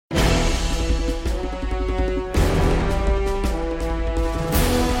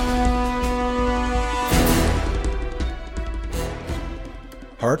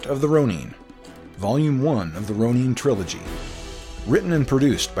Art of the Ronin, Volume 1 of the Ronin Trilogy. Written and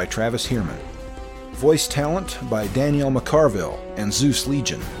produced by Travis Hierman. Voice talent by Danielle McCarville and Zeus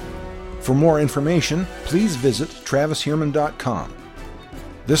Legion. For more information, please visit TravisHierman.com.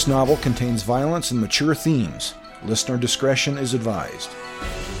 This novel contains violence and mature themes. Listener discretion is advised.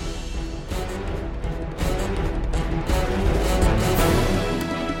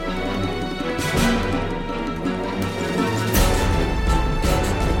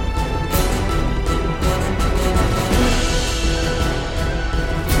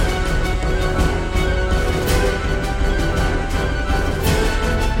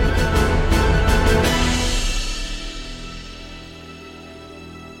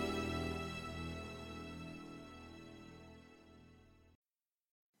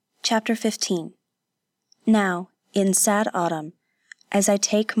 Chapter 15. Now, in sad autumn, as I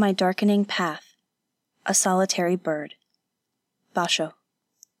take my darkening path, a solitary bird. Basho.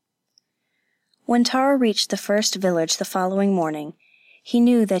 When Taro reached the first village the following morning, he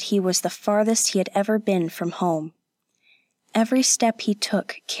knew that he was the farthest he had ever been from home. Every step he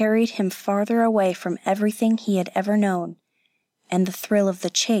took carried him farther away from everything he had ever known, and the thrill of the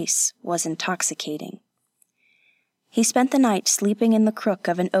chase was intoxicating. He spent the night sleeping in the crook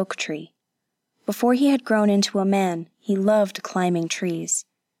of an oak tree. Before he had grown into a man, he loved climbing trees,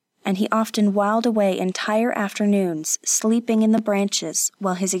 and he often whiled away entire afternoons sleeping in the branches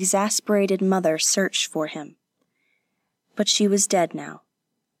while his exasperated mother searched for him. But she was dead now.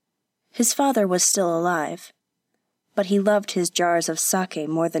 His father was still alive, but he loved his jars of sake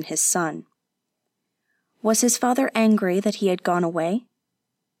more than his son. Was his father angry that he had gone away?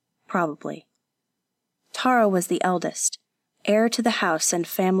 Probably. Taro was the eldest, heir to the house and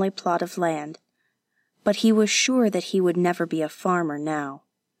family plot of land, but he was sure that he would never be a farmer now.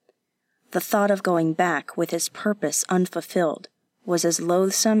 The thought of going back with his purpose unfulfilled was as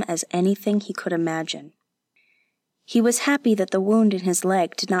loathsome as anything he could imagine. He was happy that the wound in his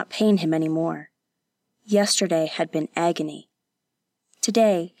leg did not pain him any more. Yesterday had been agony.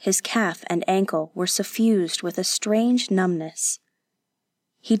 Today his calf and ankle were suffused with a strange numbness.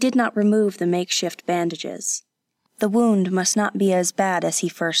 He did not remove the makeshift bandages. The wound must not be as bad as he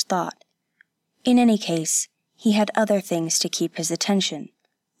first thought. In any case, he had other things to keep his attention,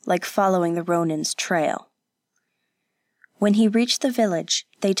 like following the Ronin's trail. When he reached the village,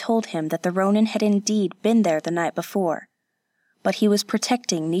 they told him that the Ronin had indeed been there the night before, but he was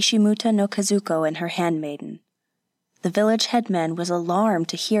protecting Nishimuta no Kazuko and her handmaiden. The village headman was alarmed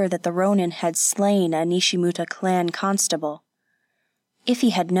to hear that the Ronin had slain a Nishimuta clan constable. If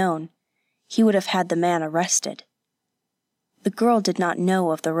he had known, he would have had the man arrested. The girl did not know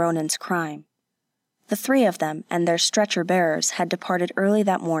of the Ronin's crime. The three of them and their stretcher-bearers had departed early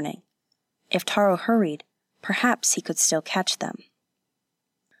that morning. If Taro hurried, perhaps he could still catch them.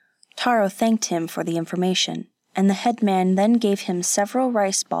 Taro thanked him for the information, and the headman then gave him several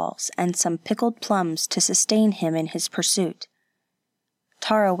rice balls and some pickled plums to sustain him in his pursuit.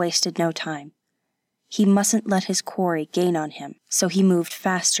 Taro wasted no time. He mustn't let his quarry gain on him, so he moved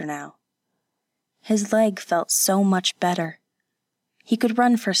faster now. His leg felt so much better. He could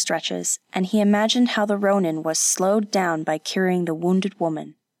run for stretches, and he imagined how the Ronin was slowed down by curing the wounded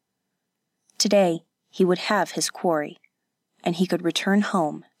woman. Today, he would have his quarry, and he could return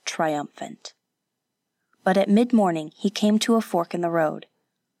home triumphant. But at mid-morning he came to a fork in the road.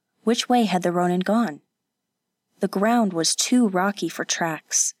 Which way had the Ronin gone? The ground was too rocky for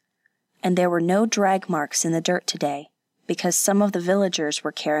tracks, and there were no drag marks in the dirt today, because some of the villagers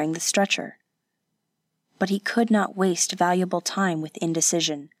were carrying the stretcher. But he could not waste valuable time with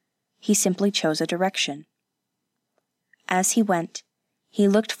indecision. He simply chose a direction. As he went, he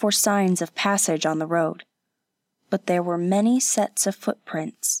looked for signs of passage on the road, but there were many sets of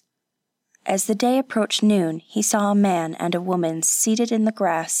footprints. As the day approached noon, he saw a man and a woman seated in the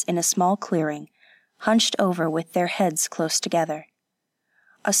grass in a small clearing, hunched over with their heads close together.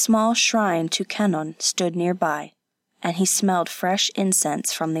 A small shrine to Kannon stood nearby, and he smelled fresh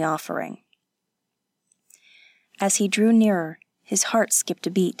incense from the offering. As he drew nearer, his heart skipped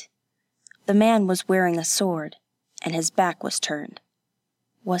a beat. The man was wearing a sword, and his back was turned.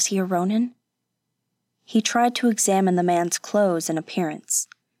 Was he a Ronin? He tried to examine the man's clothes and appearance.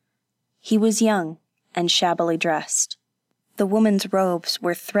 He was young and shabbily dressed. The woman's robes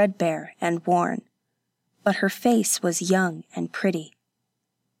were threadbare and worn, but her face was young and pretty.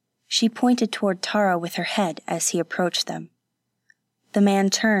 She pointed toward Taro with her head as he approached them. The man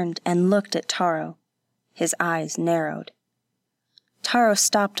turned and looked at Taro. His eyes narrowed. Taro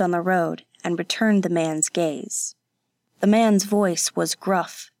stopped on the road and returned the man's gaze. The man's voice was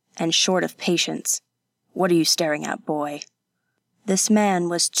gruff and short of patience. "What are you staring at, boy?" This man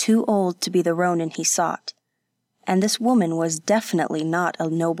was too old to be the Ronin he sought, and this woman was definitely not a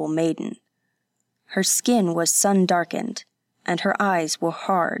noble maiden. Her skin was sun-darkened, and her eyes were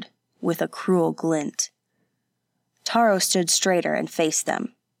hard, with a cruel glint. Taro stood straighter and faced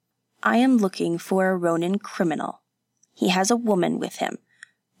them. "I am looking for a Ronin criminal. He has a woman with him."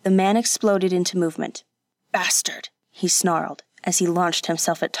 The man exploded into movement. "Bastard!" he snarled as he launched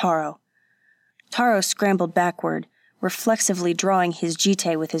himself at Taro. Taro scrambled backward, reflexively drawing his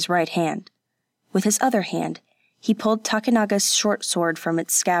jite with his right hand. With his other hand, he pulled Takenaga's short sword from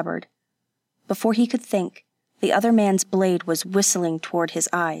its scabbard. Before he could think, the other man's blade was whistling toward his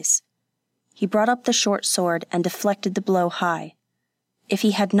eyes. He brought up the short sword and deflected the blow high. If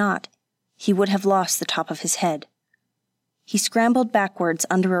he had not, he would have lost the top of his head. He scrambled backwards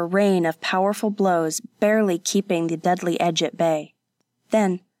under a rain of powerful blows, barely keeping the deadly edge at bay.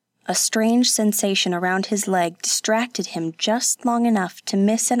 Then, a strange sensation around his leg distracted him just long enough to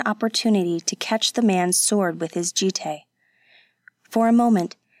miss an opportunity to catch the man's sword with his jite. For a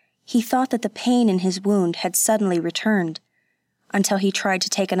moment, he thought that the pain in his wound had suddenly returned, until he tried to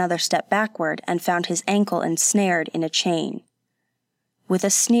take another step backward and found his ankle ensnared in a chain. With a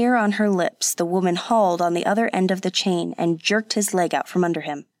sneer on her lips, the woman hauled on the other end of the chain and jerked his leg out from under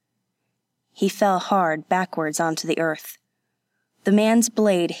him. He fell hard backwards onto the earth. The man's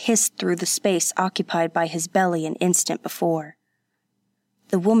blade hissed through the space occupied by his belly an instant before.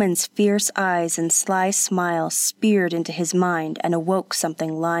 The woman's fierce eyes and sly smile speared into his mind and awoke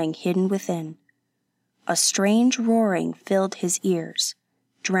something lying hidden within. A strange roaring filled his ears,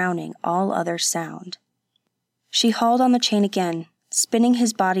 drowning all other sound. She hauled on the chain again, spinning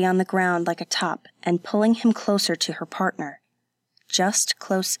his body on the ground like a top and pulling him closer to her partner. Just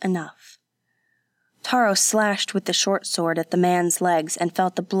close enough. Taro slashed with the short sword at the man's legs and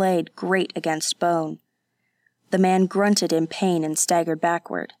felt the blade grate against bone. The man grunted in pain and staggered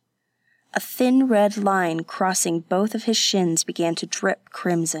backward. A thin red line crossing both of his shins began to drip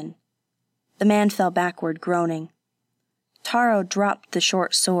crimson. The man fell backward, groaning. Taro dropped the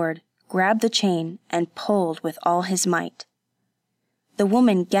short sword, grabbed the chain, and pulled with all his might. The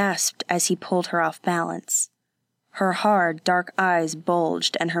woman gasped as he pulled her off balance. Her hard, dark eyes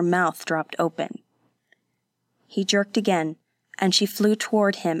bulged and her mouth dropped open. He jerked again, and she flew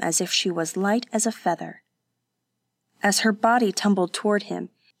toward him as if she was light as a feather. As her body tumbled toward him,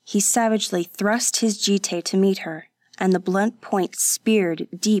 he savagely thrust his jite to meet her, and the blunt point speared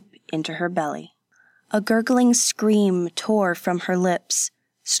deep into her belly. A gurgling scream tore from her lips,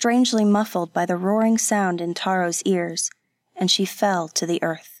 strangely muffled by the roaring sound in Taro's ears, and she fell to the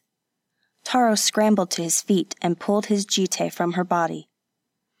earth. Taro scrambled to his feet and pulled his jite from her body.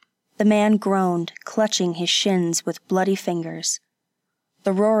 The man groaned, clutching his shins with bloody fingers.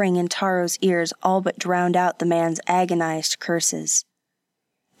 The roaring in Taro's ears all but drowned out the man's agonized curses.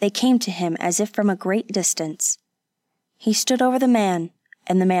 They came to him as if from a great distance. He stood over the man,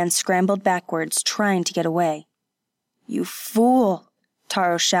 and the man scrambled backwards, trying to get away. "You fool!"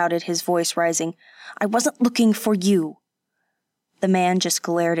 Taro shouted, his voice rising. "I wasn't looking for you!" The man just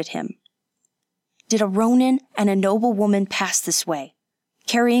glared at him. "Did a Ronin and a noble woman pass this way,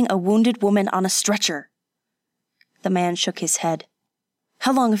 carrying a wounded woman on a stretcher?" The man shook his head.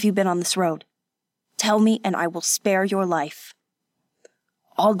 "How long have you been on this road? Tell me, and I will spare your life."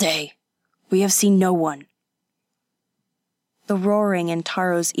 "All day. We have seen no one." The roaring in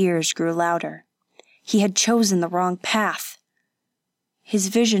Taro's ears grew louder. He had chosen the wrong path. His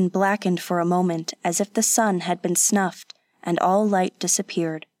vision blackened for a moment as if the sun had been snuffed and all light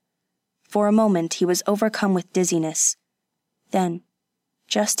disappeared. For a moment he was overcome with dizziness. Then,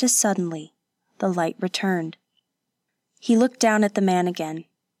 just as suddenly, the light returned. He looked down at the man again.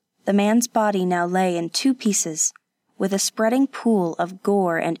 The man's body now lay in two pieces, with a spreading pool of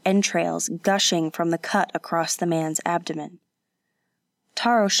gore and entrails gushing from the cut across the man's abdomen.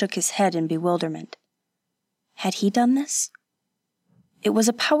 Taro shook his head in bewilderment. Had he done this? It was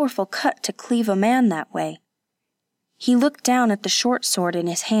a powerful cut to cleave a man that way. He looked down at the short sword in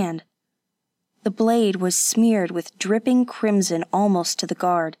his hand. The blade was smeared with dripping crimson almost to the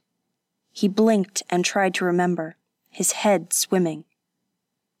guard. He blinked and tried to remember, his head swimming.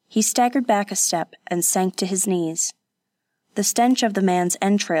 He staggered back a step and sank to his knees. The stench of the man's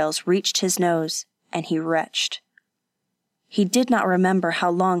entrails reached his nose, and he retched. He did not remember how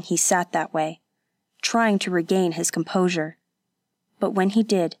long he sat that way, trying to regain his composure. But when he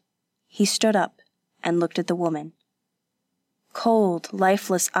did, he stood up and looked at the woman. Cold,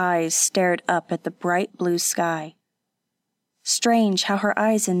 lifeless eyes stared up at the bright blue sky. Strange how her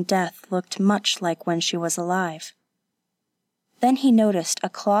eyes in death looked much like when she was alive. Then he noticed a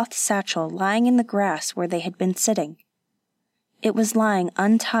cloth satchel lying in the grass where they had been sitting. It was lying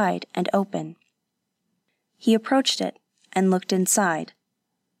untied and open. He approached it and looked inside.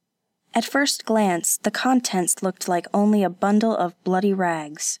 At first glance, the contents looked like only a bundle of bloody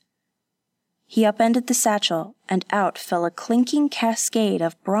rags. He upended the satchel, and out fell a clinking cascade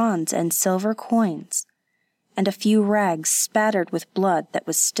of bronze and silver coins, and a few rags spattered with blood that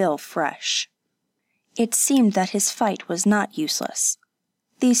was still fresh. It seemed that his fight was not useless.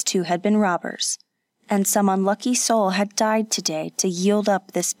 These two had been robbers, and some unlucky soul had died today to yield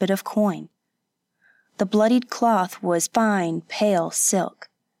up this bit of coin. The bloodied cloth was fine, pale silk,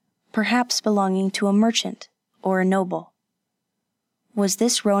 perhaps belonging to a merchant or a noble. Was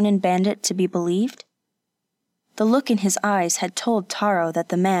this Ronin bandit to be believed? The look in his eyes had told Taro that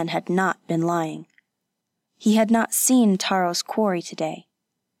the man had not been lying. He had not seen Taro's quarry today.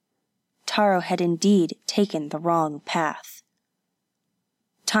 Taro had indeed taken the wrong path.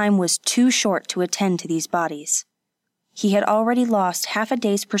 Time was too short to attend to these bodies. He had already lost half a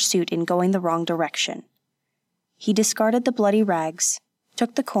day's pursuit in going the wrong direction. He discarded the bloody rags,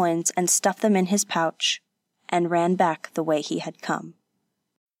 took the coins and stuffed them in his pouch, and ran back the way he had come.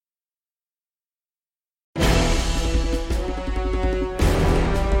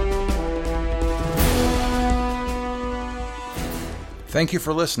 Thank you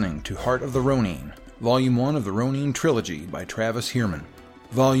for listening to Heart of the Ronin, Volume 1 of the Ronin Trilogy by Travis Hierman.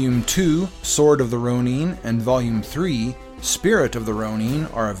 Volume 2, Sword of the Ronin, and Volume 3, Spirit of the Ronin,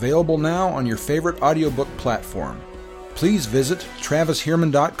 are available now on your favorite audiobook platform. Please visit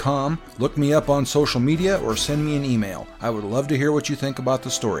TravisHierman.com, look me up on social media, or send me an email. I would love to hear what you think about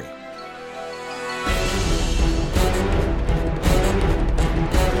the story.